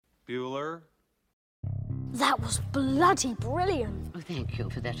Bueller? That was bloody brilliant. Oh, thank you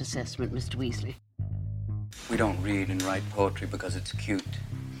for that assessment, Mr. Weasley. We don't read and write poetry because it's cute.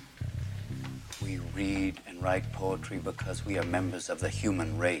 We read and write poetry because we are members of the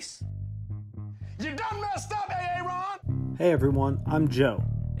human race. You done messed up, A.A. Ron! Hey everyone, I'm Joe.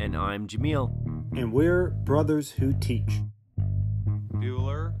 And I'm Jameel. And we're Brothers Who Teach.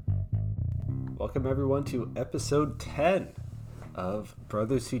 Bueller? Welcome everyone to episode 10 of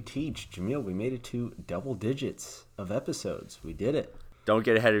Brothers Who Teach. Jameel, we made it to double digits of episodes. We did it. Don't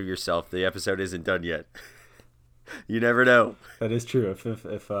get ahead of yourself. The episode isn't done yet. You never know. That is true.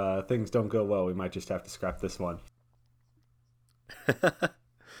 If things don't go well, we might just have to scrap this one.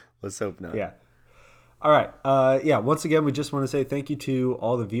 Let's hope not. Yeah. All right. Once again, we just want to say thank you to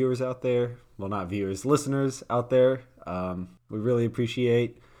all the viewers out there. Well, not viewers, listeners out there. We really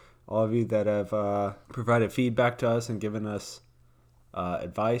appreciate all of you that have provided feedback to us and given us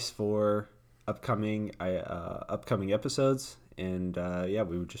advice for upcoming episodes. And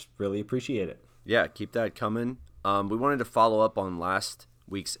we would just really appreciate it. Yeah, keep that coming. We wanted to follow up on last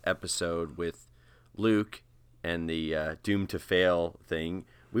week's episode with Luke and the Doomed to Fail thing.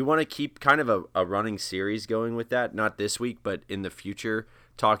 We want to keep kind of a running series going with that, not this week, but in the future,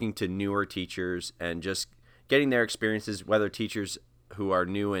 talking to newer teachers and just getting their experiences, whether teachers who are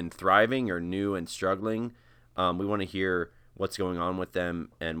new and thriving or new and struggling. We want to hear what's going on with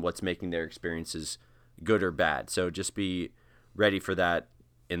them and what's making their experiences good or bad. So just be ready for that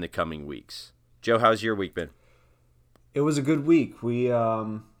in the coming weeks. Joe, how's your week been? It was a good week. It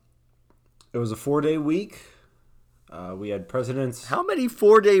was a 4-day week. We had President's. How many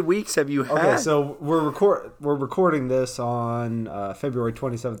 4-day weeks have you had? Okay, so we're recording this on February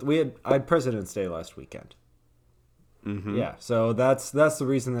 27th. I had President's Day last weekend. Mm-hmm. Yeah, so that's the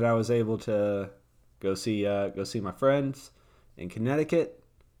reason that I was able to go see my friends in Connecticut,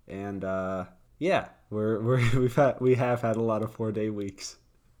 and we have had a lot of 4-day weeks.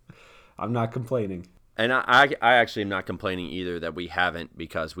 I'm not complaining. And I actually am not complaining either that we haven't,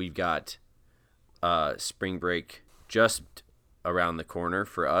 because we've got spring break just around the corner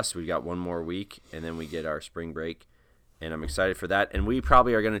for us. We've got one more week, and then we get our spring break, and I'm excited for that. And we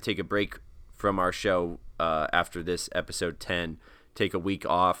probably are going to take a break from our show after this episode 10, take a week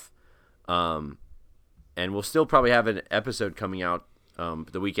off, and we'll still probably have an episode coming out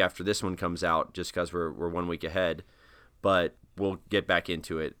the week after this one comes out, just because we're 1 week ahead. But we'll get back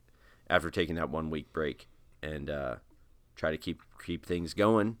into it after taking that 1 week break and try to keep things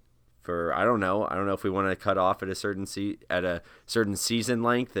going for, I don't know if we want to cut off at a certain season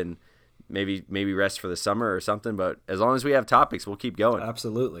length and maybe rest for the summer or something, but as long as we have topics, we'll keep going.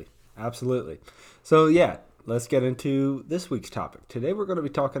 Absolutely. So yeah, let's get into this week's topic. Today we're going to be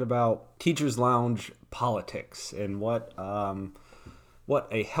talking about Teachers Lounge politics and what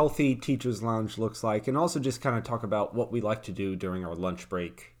a healthy Teachers Lounge looks like, and also just kind of talk about what we like to do during our lunch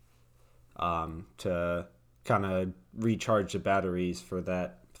break to kind of recharge the batteries for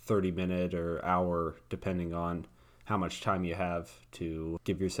that 30-minute or hour, depending on how much time you have to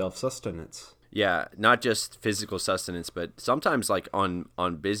give yourself sustenance. Yeah, not just physical sustenance, but sometimes like on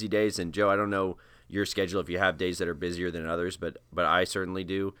busy days. And Joe, I don't know your schedule if you have days that are busier than others, but I certainly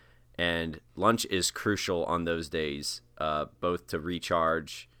do. And lunch is crucial on those days, both to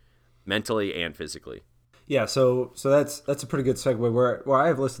recharge mentally and physically. Yeah, so that's a pretty good segue where I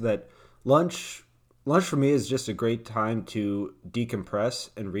have listed that lunch for me is just a great time to decompress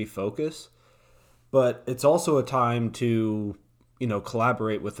and refocus, but it's also a time to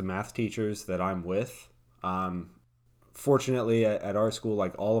collaborate with the math teachers that I'm with. Fortunately, at our school,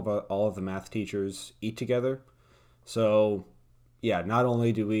 like all of the math teachers eat together. So, yeah, not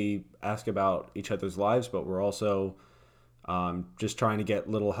only do we ask about each other's lives, but we're also just trying to get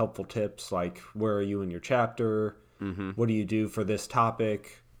little helpful tips like, where are you in your chapter? Mm-hmm. What do you do for this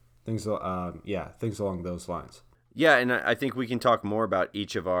topic? Things along those lines. Yeah, and I think we can talk more about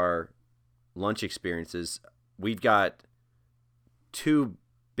each of our lunch experiences. We've got 2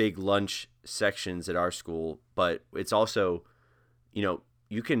 big lunch sections at our school, but it's also,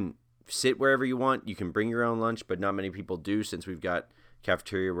 you can sit wherever you want. You can bring your own lunch, but not many people do, since we've got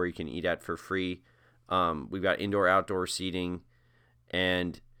cafeteria where you can eat at for free. We've got indoor-outdoor seating,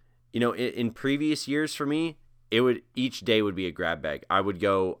 and in previous years for me, each day would be a grab bag.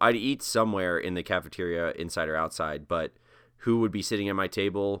 I'd eat somewhere in the cafeteria, inside or outside, but who would be sitting at my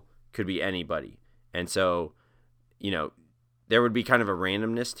table could be anybody, and so there would be kind of a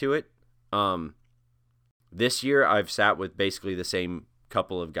randomness to it. This year I've sat with basically the same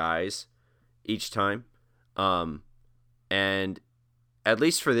couple of guys each time, and at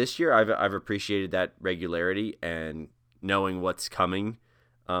least for this year I've appreciated that regularity and knowing what's coming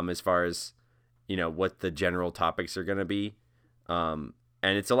as far as, what the general topics are going to be. And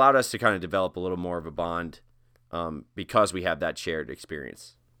it's allowed us to kind of develop a little more of a bond because we have that shared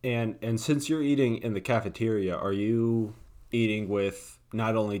experience. And since you're eating in the cafeteria, are you eating with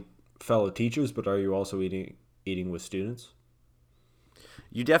not only fellow teachers, but are you also eating with students?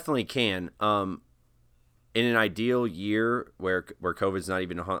 You definitely can. In an ideal year where COVID's not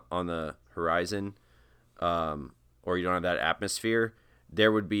even on the horizon, or you don't have that atmosphere, it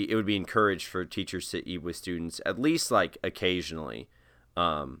would be encouraged for teachers to eat with students at least like occasionally,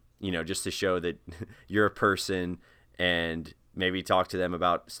 just to show that you're a person and maybe talk to them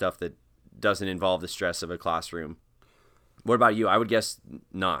about stuff that doesn't involve the stress of a classroom. What about you? I would guess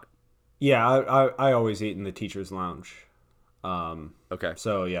not. Yeah, I always eat in the teacher's lounge. Okay.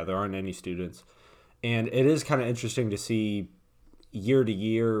 So yeah, there aren't any students. And it is kind of interesting to see year to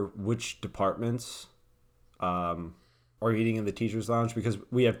year which departments are eating in the teacher's lounge, because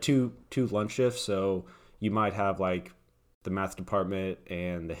we have two lunch shifts. So you might have like the math department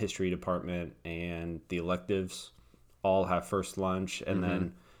and the history department and the electives all have first lunch, and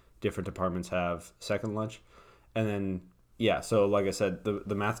then different departments have second lunch. And then, yeah, so like I said,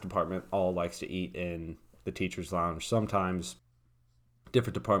 the math department all likes to eat in the teacher's lounge. Sometimes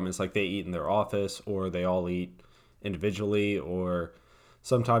different departments, like they eat in their office, or they all eat individually, or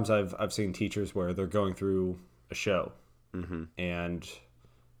sometimes I've seen teachers where they're going through a show and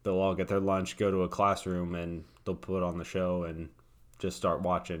they'll all get their lunch, go to a classroom, and they'll put on the show and just start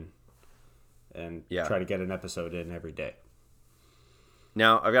watching and try to get an episode in every day.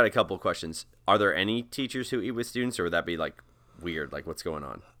 Now, I've got a couple of questions. Are there any teachers who eat with students, or would that be like weird? Like, what's going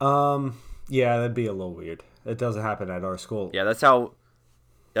on? Yeah, that'd be a little weird. It doesn't happen at our school. Yeah, that's how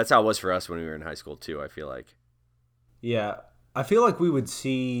it was for us when we were in high school too, I feel like. Yeah, I feel like we would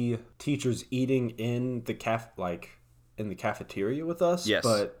see teachers eating in the cafeteria with us, yes,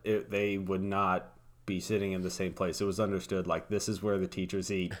 but they would not be sitting in the same place. It was understood, like, this is where the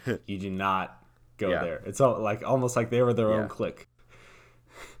teachers eat. You do not go there. It's all like almost like they were their own clique.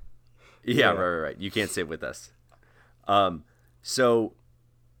 Yeah, right. You can't sit with us. So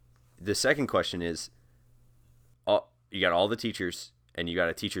the second question is, you got all the teachers and you got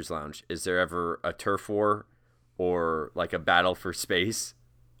a teacher's lounge. Is there ever a turf war or like a battle for space?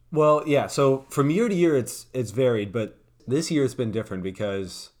 Well, yeah. So from year to year, it's varied, but this year it's been different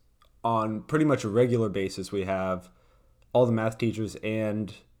because on pretty much a regular basis, we have all the math teachers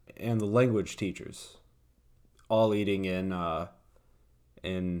and the language teachers all eating in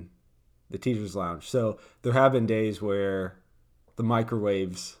the teacher's lounge. So there have been days where the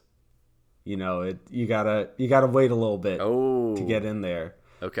microwaves, you gotta wait a little bit to get in there.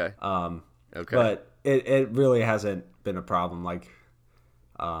 Okay. Okay. But it really hasn't been a problem. Like,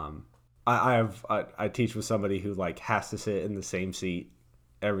 I teach with somebody who like has to sit in the same seat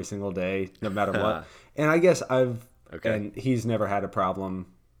every single day, no matter what. And I guess and he's never had a problem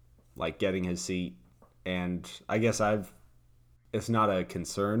like getting his seat. And I guess it's not a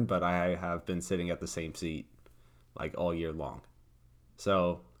concern, but I have been sitting at the same seat like all year long.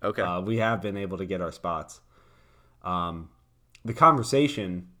 So we have been able to get our spots. The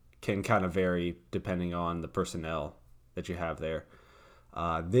conversation can kind of vary depending on the personnel that you have there.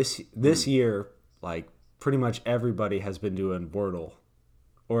 This year, like pretty much everybody has been doing Wordle,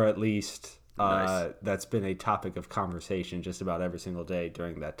 or at least that's been a topic of conversation just about every single day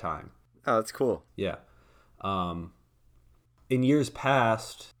during that time. Oh, that's cool. Yeah. In years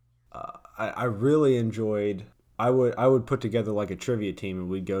past, I really enjoyed. I would put together like a trivia team, and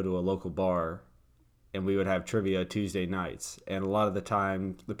we'd go to a local bar, and we would have trivia Tuesday nights. And a lot of the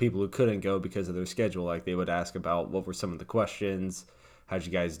time, the people who couldn't go because of their schedule, like they would ask about what were some of the questions, how'd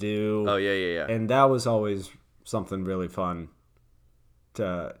you guys do? Oh yeah. And that was always something really fun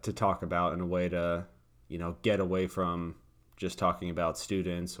to talk about, in a way to get away from just talking about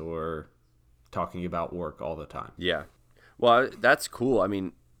students or talking about work all the time. Yeah. Well, that's cool. I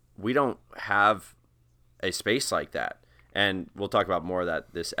mean, we don't have a space like that. And we'll talk about more of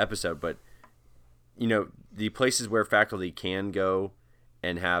that this episode. But, the places where faculty can go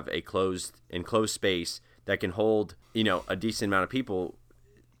and have a enclosed space that can hold, a decent amount of people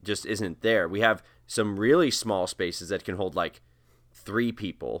just isn't there. We have some really small spaces that can hold like 3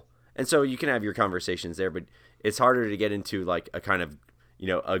 people. And so you can have your conversations there, but it's harder to get into like a kind of,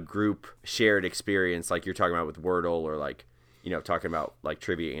 a group shared experience like you're talking about with Wordle, or like, talking about like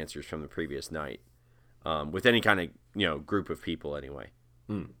trivia answers from the previous night, with any kind of, group of people anyway.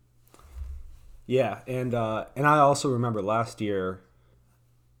 Yeah. And I also remember last year,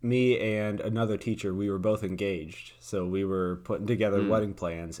 me and another teacher, we were both engaged. So we were putting together wedding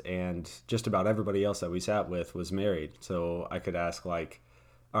plans, and just about everybody else that we sat with was married. So I could ask like,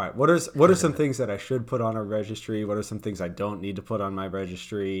 All right, what are some things that I should put on a registry? What are some things I don't need to put on my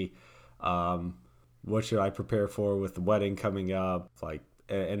registry? What should I prepare for with the wedding coming up? Like,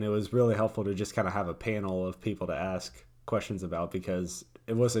 and it was really helpful to just kind of have a panel of people to ask questions about, because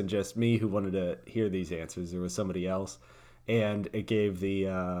it wasn't just me who wanted to hear these answers. There was somebody else, and it gave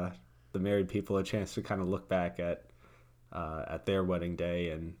the married people a chance to kind of look back at their wedding day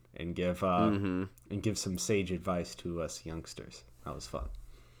and give some sage advice to us youngsters. That was fun.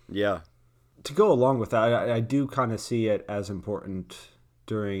 Yeah. To go along with that, I do kind of see it as important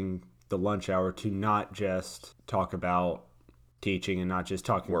during the lunch hour to not just talk about teaching and not just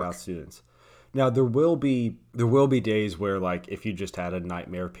talking about students. Now, there will be days where, like, if you just had a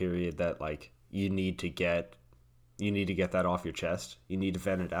nightmare period that, like, you need to get that off your chest. You need to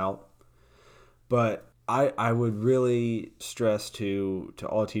vent it out. But I would really stress to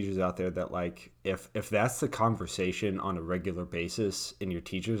all teachers out there that, like, if that's the conversation on a regular basis in your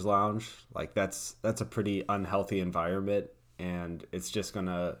teacher's lounge, like, that's a pretty unhealthy environment, and it's just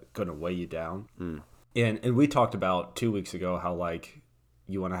gonna weigh you down. And we talked about 2 weeks ago how, like,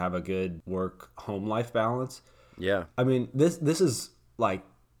 you want to have a good work-home life balance. Yeah. I mean, this is, like,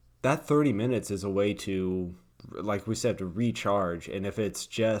 that 30 minutes is a way to, like we said, to recharge. And if it's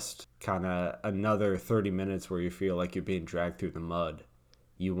just kind of another 30 minutes where you feel like you're being dragged through the mud,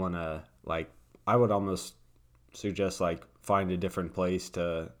 you want to, like, I would almost suggest, like, find a different place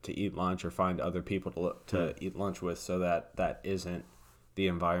to eat lunch, or find other people to eat lunch with, so that isn't the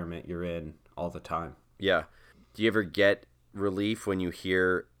environment you're in all the time. Yeah. Do you ever get relief when you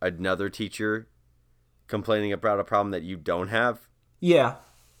hear another teacher complaining about a problem that you don't have? Yeah,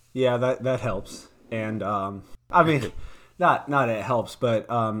 that helps. And I mean, not it helps, but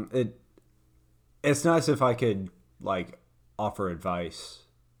it's nice if I could, like, offer advice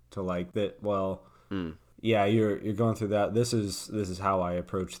to, like, that. Well, yeah, you're going through that. This is how I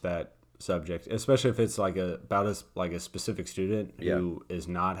approach that subject, especially if it's like about a specific student who is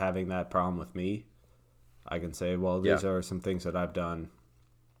not having that problem with me. I can say, well, these are some things that I've done.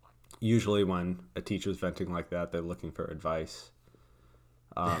 Usually when a teacher's venting like that, they're looking for advice.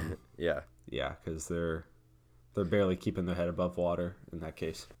 Yeah, because they're barely keeping their head above water in that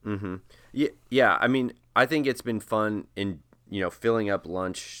case. Mm-hmm. Yeah. I mean, I think it's been fun in, filling up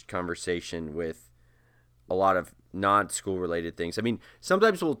lunch conversation with a lot of non-school related things. I mean,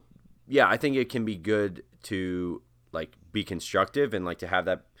 sometimes I think it can be good to, like, be constructive and, like, to have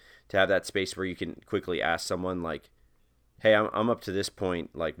that space where you can quickly ask someone, like, hey, I'm up to this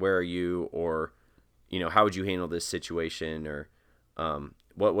point, like, where are you? Or, how would you handle this situation? Or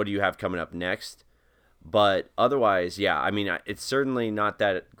what do you have coming up next? But otherwise, I mean, it's certainly not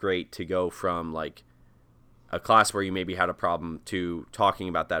that great to go from, like, a class where you maybe had a problem to talking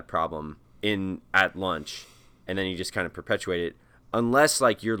about that problem at lunch, and then you just kind of perpetuate it, unless,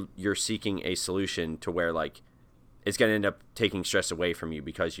 like, you're seeking a solution to where, like, it's going to end up taking stress away from you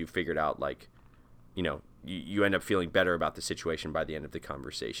because you figured out, like, you end up feeling better about the situation by the end of the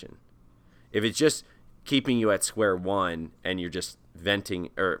conversation. If it's just keeping you at square one and you're just venting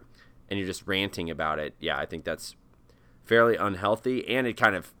and you're just ranting about it, I think that's fairly unhealthy, and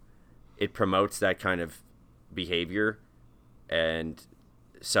it promotes that kind of behavior and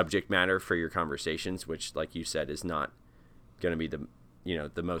subject matter for your conversations, which, like you said, is not going to be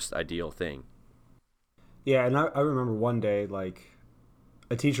the most ideal thing. Yeah, and I remember one day, like,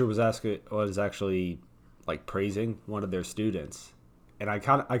 a teacher was actually, like, praising one of their students, and I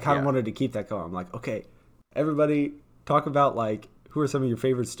kind of wanted to keep that going. I'm like, okay, everybody talk about, like, who are some of your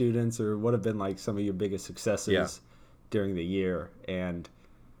favorite students, or what have been, like, some of your biggest successes during the year. And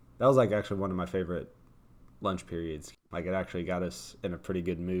that was, like, actually one of my favorite lunch periods. Like, it actually got us in a pretty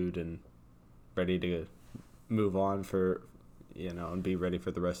good mood and ready to move on and be ready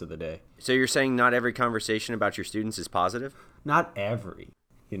for the rest of the day. So you're saying not every conversation about your students is positive? Not every,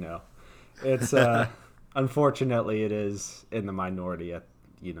 It's unfortunately it is in the minority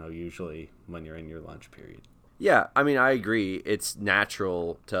usually when you're in your lunch period. Yeah, I mean, I agree. It's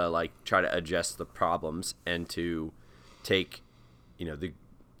natural to, like, try to adjust the problems and to take,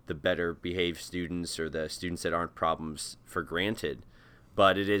 the better behaved students or the students that aren't problems for granted.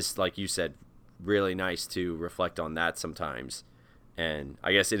 But it is, like you said, really nice to reflect on that sometimes, and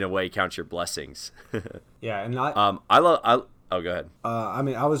I guess in a way count your blessings. Yeah, and go ahead. I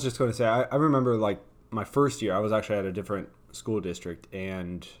mean, I was just going to say, I remember, like, my first year, I was actually at a different school district,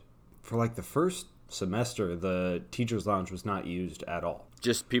 and for, like, the first semester, the teacher's lounge was not used at all.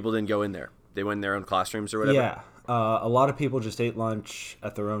 Just people didn't go in there. They went in their own classrooms or whatever? Yeah. A lot of people just ate lunch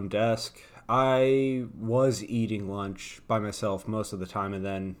at their own desk. I was eating lunch by myself most of the time, and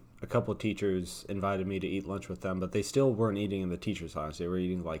then a couple of teachers invited me to eat lunch with them, but they still weren't eating in the teacher's lounge. They were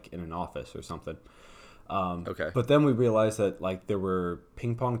eating like in an office or something. Okay. But then we realized that like there were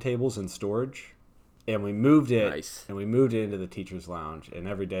ping pong tables in storage, and we moved it. Nice. And we moved it into the teacher's lounge. And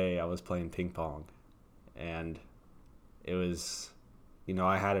every day I was playing ping pong, and it was,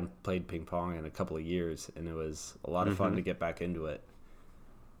 I hadn't played ping pong in a couple of years, and it was a lot of fun to get back into it.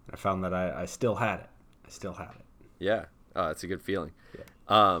 I found that I still had it. Yeah. Oh, that's a good feeling.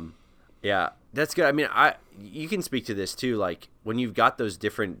 Yeah, that's good. I mean, you can speak to this too. Like when you've got those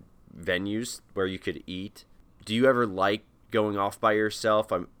different venues where you could eat, do you ever like going off by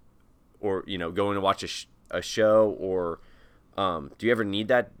yourself? Or going to watch a show, or do you ever need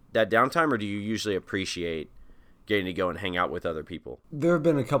that downtime, or do you usually appreciate getting to go and hang out with other people? There have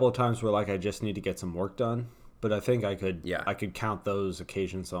been a couple of times where like I just need to get some work done, but I think I could count those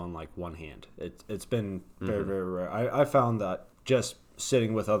occasions on like one hand. It's been very, very rare. I found that just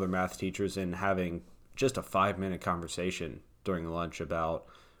sitting with other math teachers and having just a 5-minute conversation during lunch about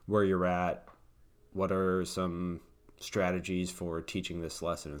where you're at, what are some strategies for teaching this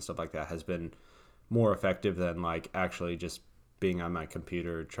lesson and stuff like that has been more effective than like actually just being on my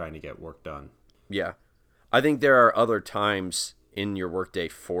computer trying to get work done. Yeah. I think there are other times in your workday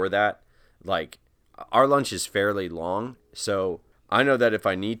for that. Like our lunch is fairly long, so I know that if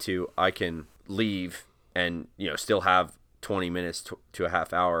I need to, I can leave and still have 20 minutes to a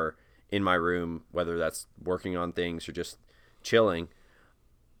half hour in my room, whether that's working on things or just chilling.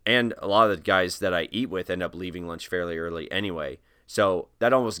 And a lot of the guys that I eat with end up leaving lunch fairly early anyway. So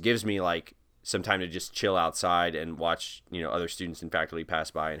that almost gives me like some time to just chill outside and watch, other students and faculty pass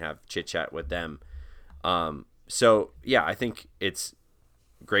by and have chit chat with them. So yeah, I think it's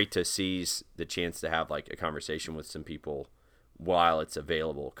great to seize the chance to have like a conversation with some people while it's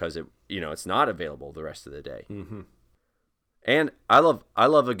available, because it's not available the rest of the day. Mm-hmm. And I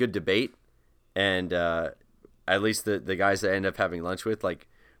love a good debate, and at least the guys that I end up having lunch with, like,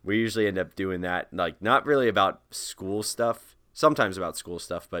 we usually end up doing that, like, not really about school stuff, sometimes about school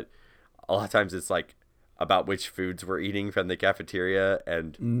stuff, but a lot of times it's like about which foods we're eating from the cafeteria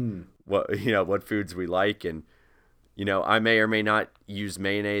and what foods we like. And I may or may not use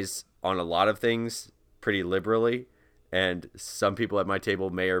mayonnaise on a lot of things pretty liberally, and some people at my table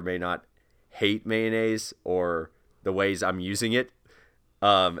may or may not hate mayonnaise or the ways I'm using it.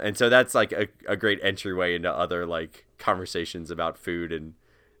 And so that's like a great entryway into other like conversations about food and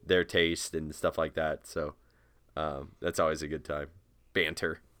their taste and stuff like that. So that's always a good time.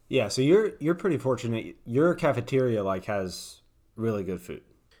 Banter. Yeah, so you're pretty fortunate. Your cafeteria like has really good food.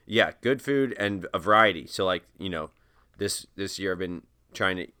 Yeah, good food and a variety. So like, this year I've been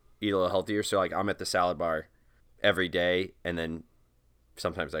trying to eat a little healthier. So like I'm at the salad bar every day, and then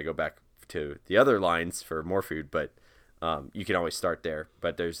sometimes I go back to the other lines for more food, but you can always start there.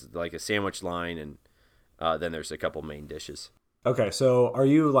 But there's like a sandwich line, and then there's a couple main dishes. Okay, so are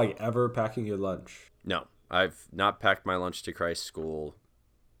you like ever packing your lunch? No, I've not packed my lunch to Christ School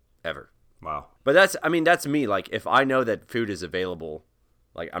ever. Wow. But that's me. Like if I know that food is available,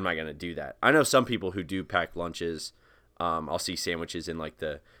 like I'm not going to do that. I know some people who do pack lunches. I'll see sandwiches in like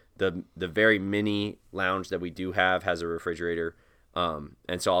the very mini lounge that we do have has a refrigerator.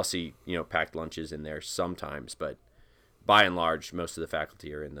 And so I'll see, packed lunches in there sometimes, but by and large, most of the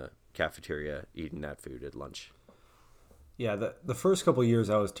faculty are in the cafeteria eating that food at lunch. Yeah, the first couple of years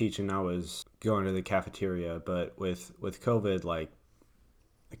I was teaching, I was going to the cafeteria, but with COVID, like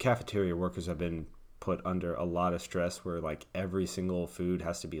the cafeteria workers have been put under a lot of stress where like every single food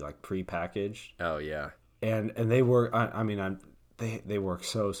has to be like prepackaged. Oh yeah. And they work, they work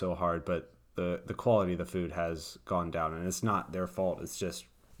so hard, but the quality of the food has gone down, and it's not their fault. It's just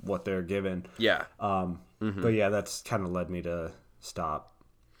what they're given. Yeah. But yeah, that's kind of led me to stop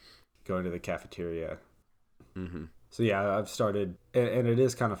going to the cafeteria. Mm-hmm. So yeah, I've started, and it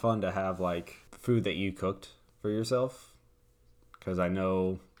is kind of fun to have like food that you cooked for yourself, because I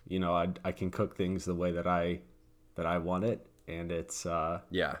know, I can cook things the way that I want it, and it's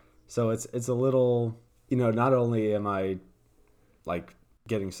yeah. So it's a little, not only am I like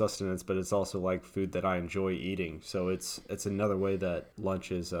getting sustenance, but it's also like food that I enjoy eating. So it's another way that lunch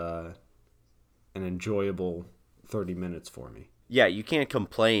is an enjoyable 30 minutes for me. Yeah, you can't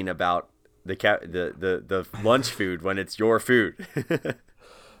complain about the lunch food when it's your food.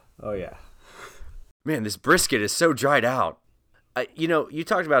 Oh yeah. Man, this brisket is so dried out. You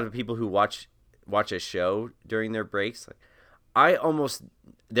talked about the people who watch a show during their breaks.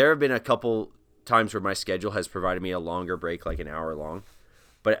 There have been a couple times where my schedule has provided me a longer break, like an hour long,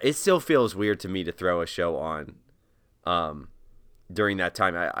 but it still feels weird to me to throw a show on during that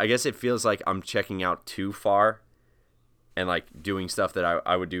time. I guess it feels like I'm checking out too far and like doing stuff that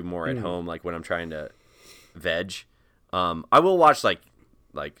I would do more at home, like when I'm trying to veg. I will watch like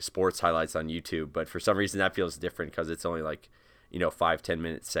sports highlights on YouTube, but for some reason that feels different because it's only like 5-10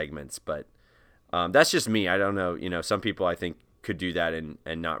 minute segments. But that's just me. I don't know. Some people I think could do that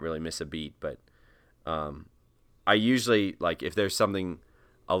and not really miss a beat. But I usually, like, if there's something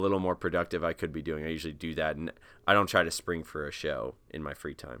a little more productive I could be doing, I usually do that, and I don't try to spring for a show in my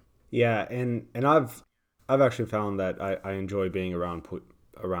free time. Yeah, and I've actually found that I enjoy being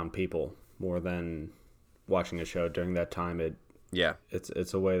around people more than watching a show during that time.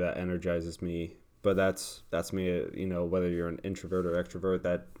 It's a way that energizes me. But that's me. Whether you're an introvert or extrovert,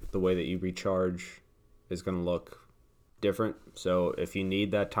 that the way that you recharge is going to look different. So if you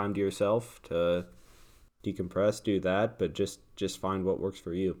need that time to yourself to decompress, do that. But just find what works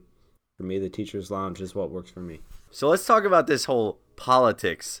for you. For me, the teacher's lounge is what works for me. So let's talk about this whole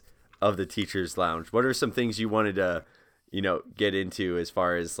politics of the teacher's lounge. What are some things you wanted to, get into as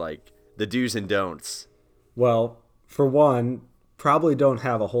far as like the do's and don'ts? Well, for one, probably don't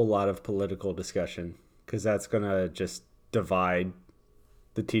have a whole lot of political discussion because that's going to just divide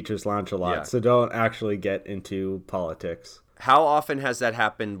the teacher's lounge a lot. Yeah. So don't actually get into politics. How often has that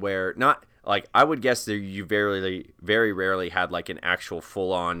happened where not like I would guess that you very rarely had like an actual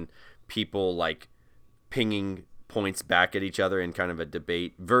full on people like pinging points back at each other in kind of a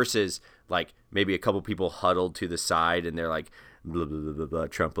debate versus like maybe a couple people huddled to the side and they're like blah blah blah blah, blah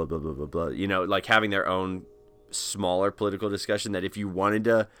Trump blah blah blah blah blah, like having their own smaller political discussion that if you wanted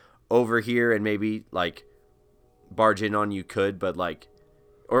to overhear and maybe like barge in on you could, but like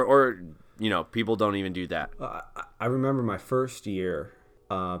or people don't even do that. I remember my first year,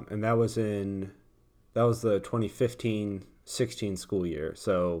 and that was the 2015-16 school year.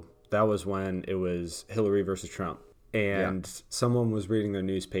 So that was when it was Hillary versus Trump, and someone was reading their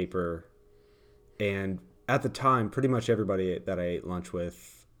newspaper, and at the time, pretty much everybody that I ate lunch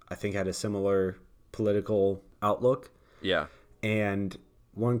with, I think, had a similar political outlook. Yeah. And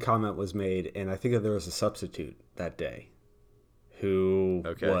one comment was made, and I think that there was a substitute that day who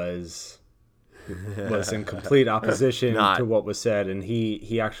was in complete opposition to what was said, and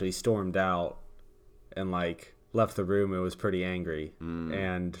he actually stormed out and like left the room. It was pretty angry.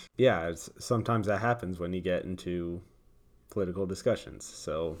 And yeah, sometimes that happens when you get into political discussions.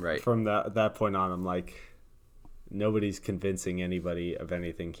 So from that point on, I'm like, nobody's convincing anybody of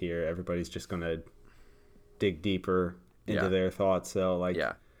anything here. Everybody's just gonna dig deeper into their thoughts. So like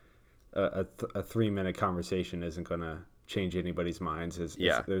a 3-minute conversation isn't gonna change anybody's minds.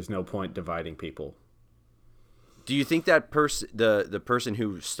 There's no point dividing people. Do you think that the person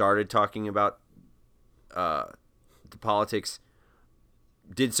who started talking about the politics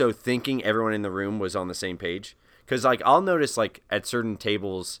did so thinking everyone in the room was on the same page? Because like I'll notice like at certain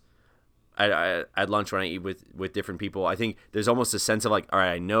tables at lunch when I eat with different people, I think there's almost a sense of like, all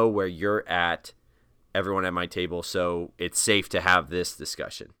right, I know where you're at, everyone at my table, so it's safe to have this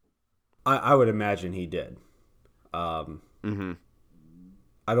discussion. I would imagine he did. I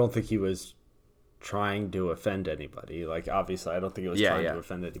don't think he was trying to offend anybody. Like, obviously, I don't think he was trying to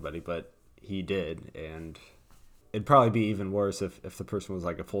offend anybody, but he did. And it'd probably be even worse if the person was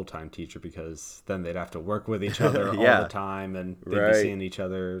like a full-time teacher, because then they'd have to work with each other all the time, and they'd be seeing each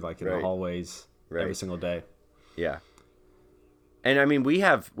other like in the hallways every single day. Yeah. And I mean, we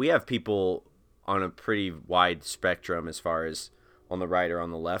have people on a pretty wide spectrum as far as on the right or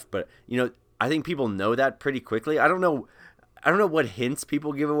on the left, but I think people know that pretty quickly. I don't know what hints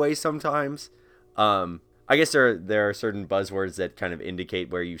people give away sometimes. I guess there are certain buzzwords that kind of indicate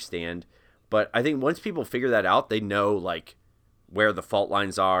where you stand, but I think once people figure that out, they know like where the fault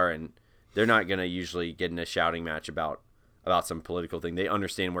lines are, and they're not gonna usually get in a shouting match about some political thing. They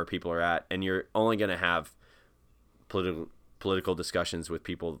understand where people are at, and you're only gonna have political discussions with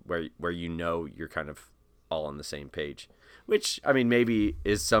people where you're kind of all on the same page, which I mean maybe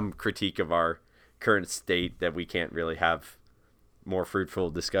is some critique of our current state that we can't really have more fruitful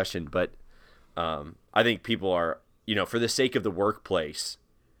discussion. But I think people are, for the sake of the workplace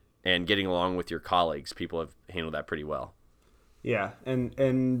and getting along with your colleagues, people have handled that pretty well. Yeah,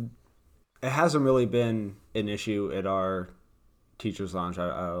 and it hasn't really been an issue at our teacher's lounge. I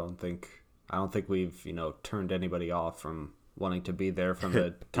don't think we've turned anybody off from wanting to be there from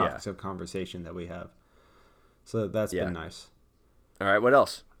the topics of conversation that we have. So that's been nice. All right, what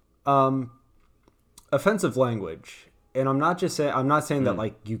else? Offensive language. And I'm not saying that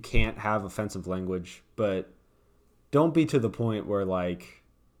like you can't have offensive language, but don't be to the point where like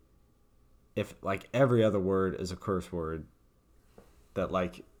if like every other word is a curse word, that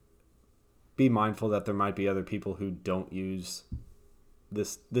like be mindful that there might be other people who don't use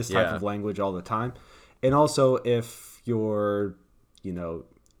this type of language all the time. And also, if you're,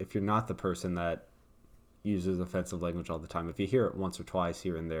 if you're not the person that uses offensive language all the time, if you hear it once or twice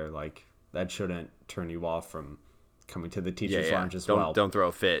here and there, like, that shouldn't turn you off from coming to the teacher's lounge as well. Don't throw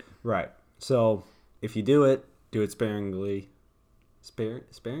a fit. Right. So if you do it sparingly.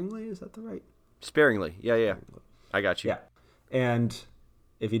 Sparingly? Is that the right? Sparingly. Yeah. I got you. Yeah. And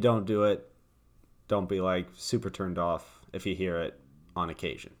if you don't do it, don't be like super turned off if you hear it on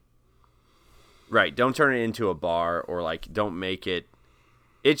occasion. Right. Don't turn it into a bar, or like don't make it.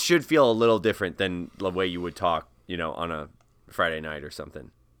 It should feel a little different than the way you would talk, on a Friday night or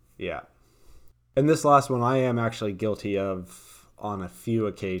something. Yeah. And this last one I am actually guilty of on a few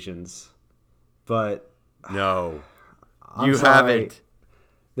occasions, but no, I'm you sorry. haven't.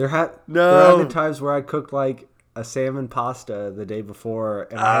 There have been times where I cooked like a salmon pasta the day before,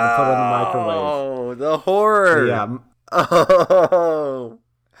 and I had to put it in the microwave. Oh, the horror! Yeah. Oh,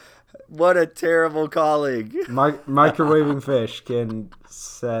 what a terrible colleague! Microwaving fish can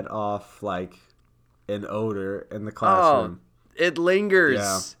set off like an odor in the classroom. Oh, it lingers.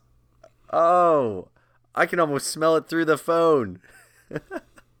 Yeah. Oh, I can almost smell it through the phone.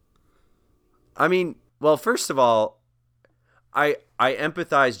 I mean, well, first of all, I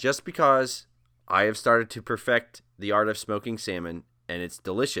empathize just because I have started to perfect the art of smoking salmon, and it's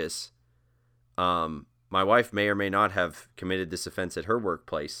delicious. My wife may or may not have committed this offense at her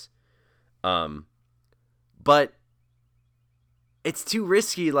workplace. But it's too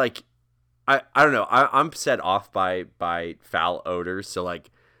risky. Like, I don't know. I'm set off by foul odors. So like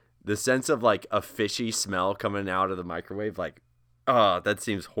the sense of like a fishy smell coming out of the microwave, like, oh, that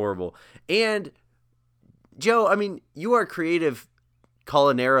seems horrible. And Joe, I mean, you are creative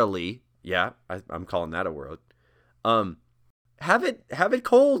culinarily. Yeah, I'm calling that a word. Have it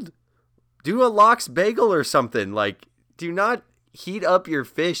cold. Do a lox bagel or something. Like, do not heat up your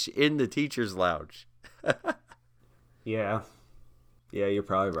fish in the teacher's lounge. Yeah, you're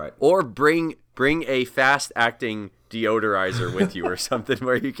probably right. Or bring a fast acting deodorizer with you or something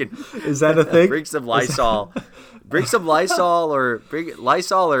where you can. Is that a thing? Bring some Lysol. Bring some Lysol or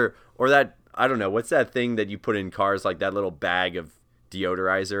that, I don't know, what's that thing that you put in cars, like that little bag of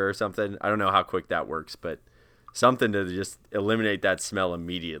deodorizer or something? I don't know how quick that works, but something to just eliminate that smell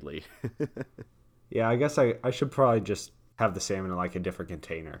immediately. Yeah, I guess I should probably just have the salmon in like a different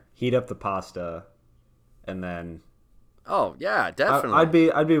container. Heat up the pasta, and then. Oh yeah,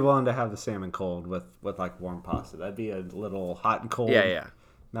 definitely. I'd be willing to have the salmon cold with like warm pasta. That'd be a little hot and cold. Yeah.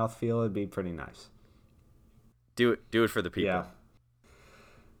 Mouthfeel. It'd be pretty nice. Do it for the people. Yeah.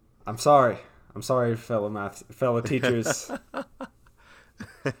 I'm sorry, fellow teachers.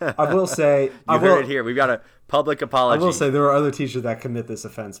 I will say, You heard it here. We've got a public apology. I will say there are other teachers that commit this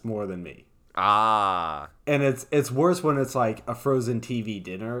offense more than me. Ah. And it's worse when it's like a frozen TV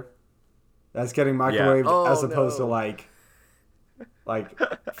dinner that's getting microwaved as opposed to like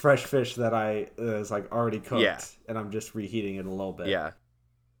fresh fish that is like already cooked and I'm just reheating it a little bit. Yeah.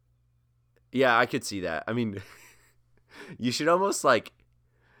 Yeah, I could see that. I mean, you should almost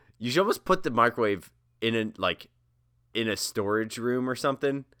put the microwave in a storage room or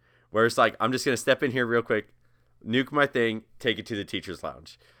something where it's like, I'm just going to step in here real quick, nuke my thing, take it to the teacher's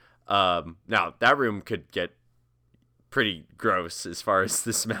lounge. Now that room could get pretty gross as far as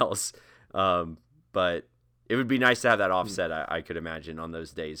the smells. But it would be nice to have that offset. I could imagine on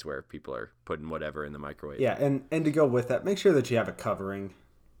those days where people are putting whatever in the microwave. Yeah. And to go with that, make sure that you have a covering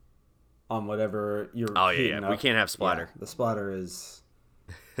on whatever you're heating up. We can't have splatter. Yeah, the splatter is,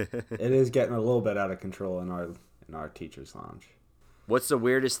 it is getting a little bit out of control in our teacher's lounge. What's the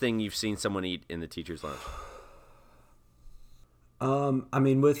weirdest thing you've seen someone eat in the teacher's lounge? I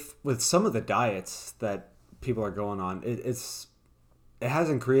mean, with some of the diets that people are going on, it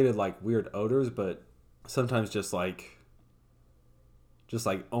hasn't created like weird odors, but sometimes just like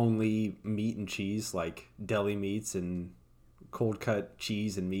only meat and cheese, like deli meats and cold cut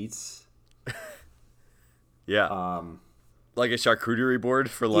cheese and meats. Yeah. Like a charcuterie board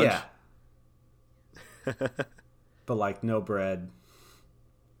for lunch. Yeah. But like no bread.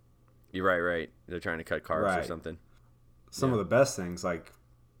 You're right. They're trying to cut carbs or something. Some of the best things, like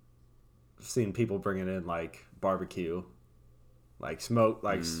I've seen people bringing in like barbecue, like smoked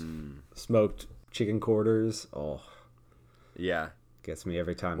chicken quarters. Oh, yeah, gets me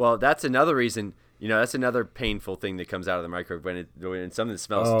every time. Well, that's another reason. That's another painful thing that comes out of the microwave when something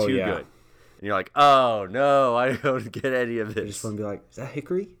smells too good, and you're like, oh no, I don't get any of this. I just want to be like, is that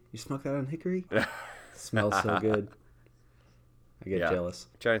hickory? You smoked that on hickory? It smells so good. I get jealous.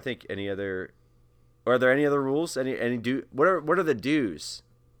 I'm trying to think any other. Are there any other rules? What are the do's?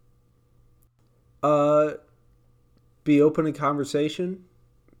 Be open in conversation.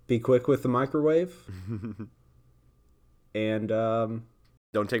 Be quick with the microwave. And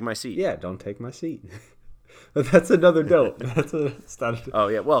Don't take my seat. yeah, don't take my seat. But that's another note. It's not Oh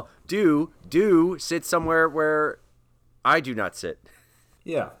yeah. Well, do sit somewhere where I do not sit.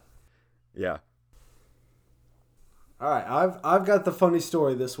 yeah. Yeah. All right, I've got the funny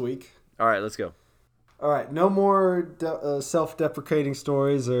story this week. All right, let's go. All right, no more self-deprecating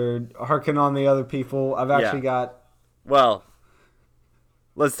stories or harking on the other people. I've actually got. Well,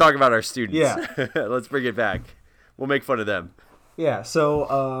 let's talk about our students. Yeah. Let's bring it back. We'll make fun of them. Yeah,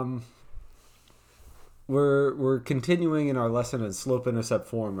 so we're continuing in our lesson in slope-intercept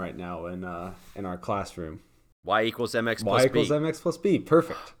form right now in our classroom. Y equals mx plus Y b. equals mx plus b.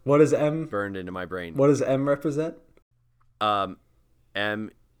 Perfect. What does m? Burned into my brain. What does m represent? M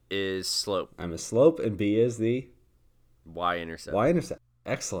is slope. M is slope, and b is the Y-intercept. y-intercept.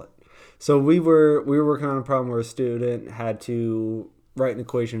 Excellent. So we were working on a problem where a student had to write an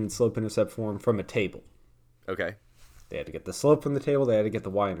equation in slope-intercept form from a table. Okay. They had to get the slope from the table. They had to get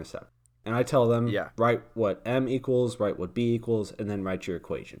the y-intercept. And I tell them, write what m equals, write what b equals, and then write your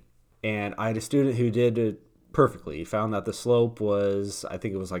equation. And I had a student who did it perfectly. He found that the slope was, I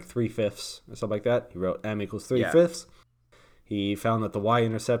think it was like 3/5 or something like that. He wrote m equals 3/5. He found that the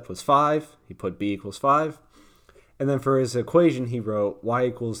y-intercept was 5. He put b equals 5. And then for his equation, he wrote y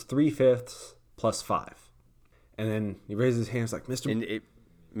equals 3/5 plus 5. And then he raised his hands like, Mr. And it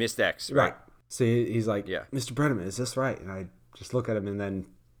missed x, Right. So he's like, Yeah. Mr. Brenneman, is this right? And I just look at him, and then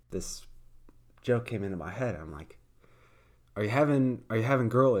this joke came into my head. I'm like, are you having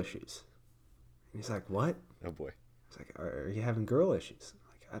girl issues? And he's like, what? Oh boy. He's like, are you having girl issues? I'm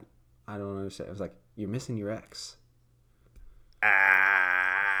like, I don't understand. I was like, you're missing your ex.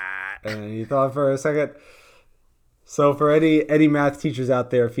 And he thought for a second. So for any math teachers out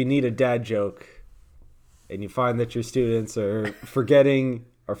there, if you need a dad joke and you find that your students are forgetting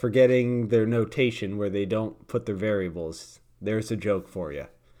their notation where they don't put their variables, there's a joke for you.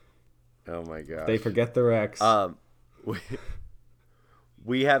 Oh my gosh. They forget their ex.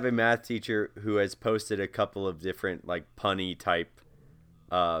 We have a math teacher who has posted a couple of different like punny type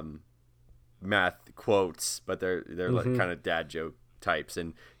math quotes, but they're like kind of dad joke types,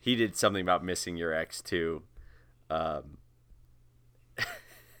 and he did something about missing your ex too. I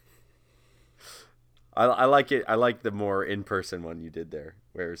like it. I like the more in-person one you did there,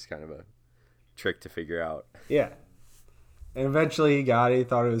 where it's kind of a trick to figure out. Yeah. And eventually he got it. He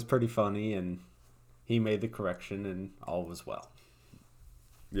thought it was pretty funny, and he made the correction, and all was well.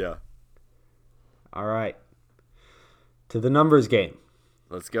 Yeah. All right. To the numbers game.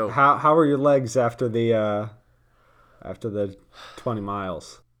 Let's go. How are your legs after the 20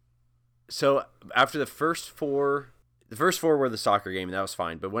 miles? So after the first four were the soccer game, and that was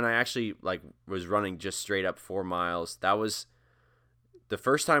fine. But when I actually was running just straight up 4 miles, that was the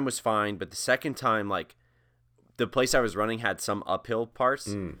first time was fine. But the second time, the place I was running had some uphill parts,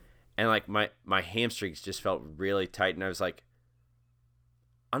 and my hamstrings just felt really tight, and I was like,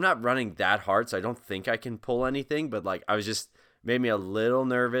 I'm not running that hard, so I don't think I can pull anything. But I was just made me a little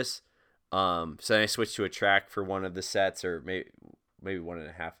nervous. So then I switched to a track for one of the sets, or maybe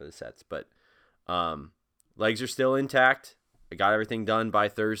 1.5 of the sets. But legs are still intact. I got everything done by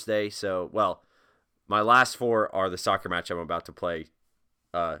Thursday. So, my last 4 are the soccer match I'm about to play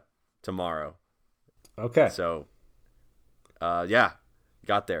tomorrow. Okay. So,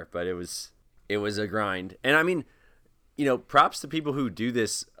 got there, but it was a grind. And I mean, props to people who do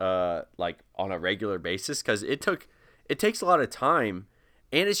this on a regular basis, because it takes a lot of time,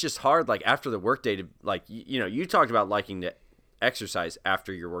 and it's just hard after the workday to you talked about liking to exercise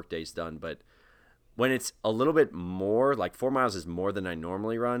after your workday's done, but when it's a little bit more, 4 miles is more than I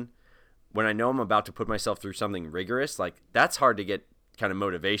normally run, when I know I'm about to put myself through something rigorous, that's hard to get kind of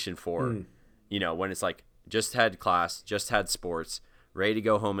motivation for, when it's just had class, just had sports, ready to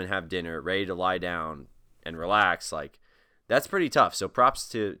go home and have dinner, ready to lie down and relax, that's pretty tough. So props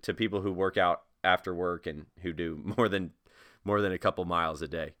to people who work out after work and who do more than a couple miles a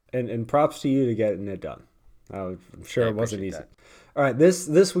day. And props to you to getting it done. I'm sure it wasn't easy. That. All right,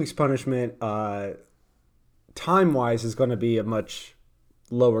 this week's punishment, time-wise, is going to be a much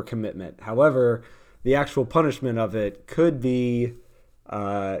lower commitment. However, the actual punishment of it could be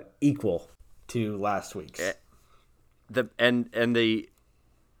equal to last week's. The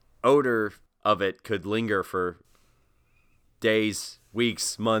odor of it could linger for days,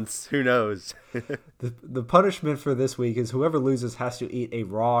 weeks, months, who knows. The punishment for this week is whoever loses has to eat a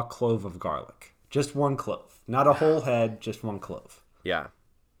raw clove of garlic. Just one clove. Not a whole head, just one clove. Yeah.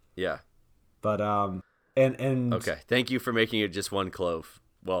 But and okay, thank you for making it just one clove.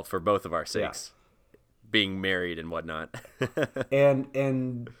 Well, for both of our sakes. being married and whatnot.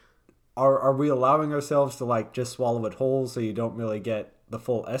 And are we allowing ourselves to like just swallow it whole so you don't really get the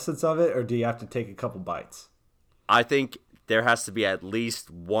full essence of it, or do you have to take a couple bites? I think there has to be at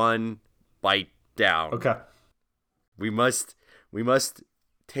least one bite down. Okay. We must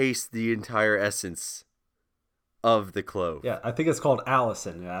taste the entire essence of the clove. Yeah, I think it's called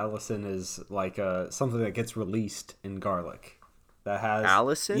Allison. Allison is like something that gets released in garlic. That has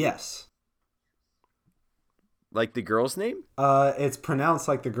Allison? Yes. Like the girl's name? It's pronounced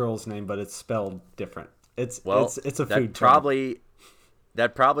like the girl's name, but it's spelled different. It's a food term.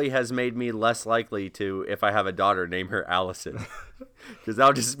 That probably has made me less likely to, if I have a daughter, name her Allison, because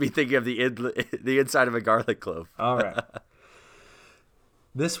I'll just be thinking of the inside of a garlic clove. All right.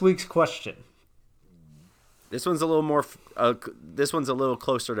 This week's question. This one's a little more. This one's a little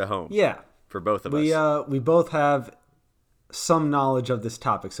closer to home. Yeah, for both of us. We both have some knowledge of this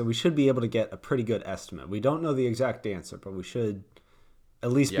topic, so we should be able to get a pretty good estimate. We don't know the exact answer, but we should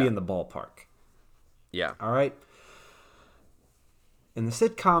at least be in the ballpark. Yeah. All right. In the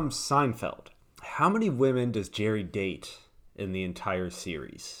sitcom Seinfeld, how many women does Jerry date in the entire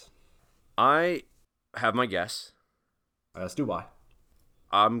series? I have my guess. As do I.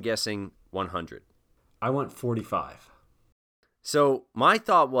 I'm guessing 100. I went 45. So my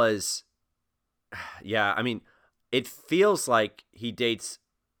thought was, yeah, I mean, it feels like he dates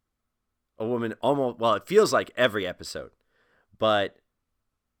a woman almost, well, it feels like every episode. But,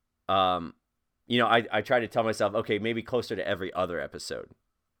 I try to tell myself, okay, maybe closer to every other episode.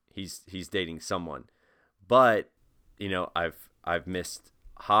 He's dating someone. But, I've missed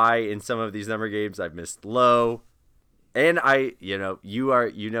high in some of these number games. I've missed low. And you know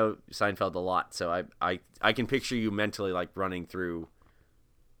Seinfeld a lot, so I can picture you mentally like running through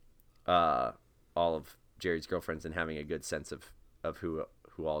all of Jerry's girlfriends and having a good sense of who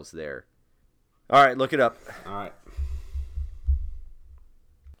all is there. All right, look it up. All right.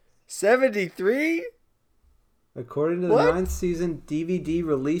 73? According to the 9th season DVD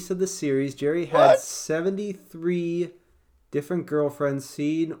release of the series, Jerry had 73 different girlfriends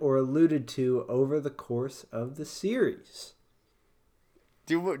seen or alluded to over the course of the series.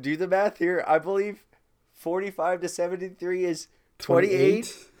 Do the math here. I believe 45 to 73 is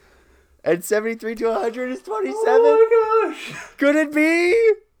 28. And 73 to 100 is 27. Oh my gosh. Could it be?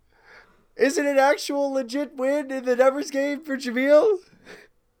 Is it an actual legit win in the numbers game for Jamil?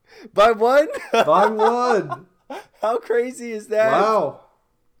 By one? By one. How crazy is that? Wow.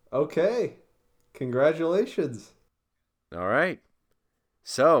 Okay. Congratulations. All right.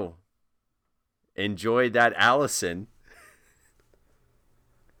 So, enjoy that Allison.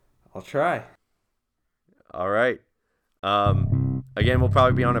 I'll try. All right. Again, we'll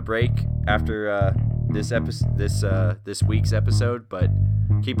probably be on a break after this episode, this week's episode, but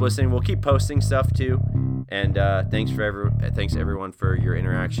keep listening. We'll keep posting stuff too. And thanks everyone for your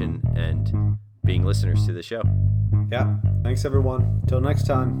interaction and being listeners to the show. Yeah. Thanks everyone. Till next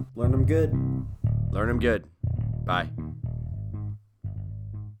time. Learn them good. Learn them good. Bye.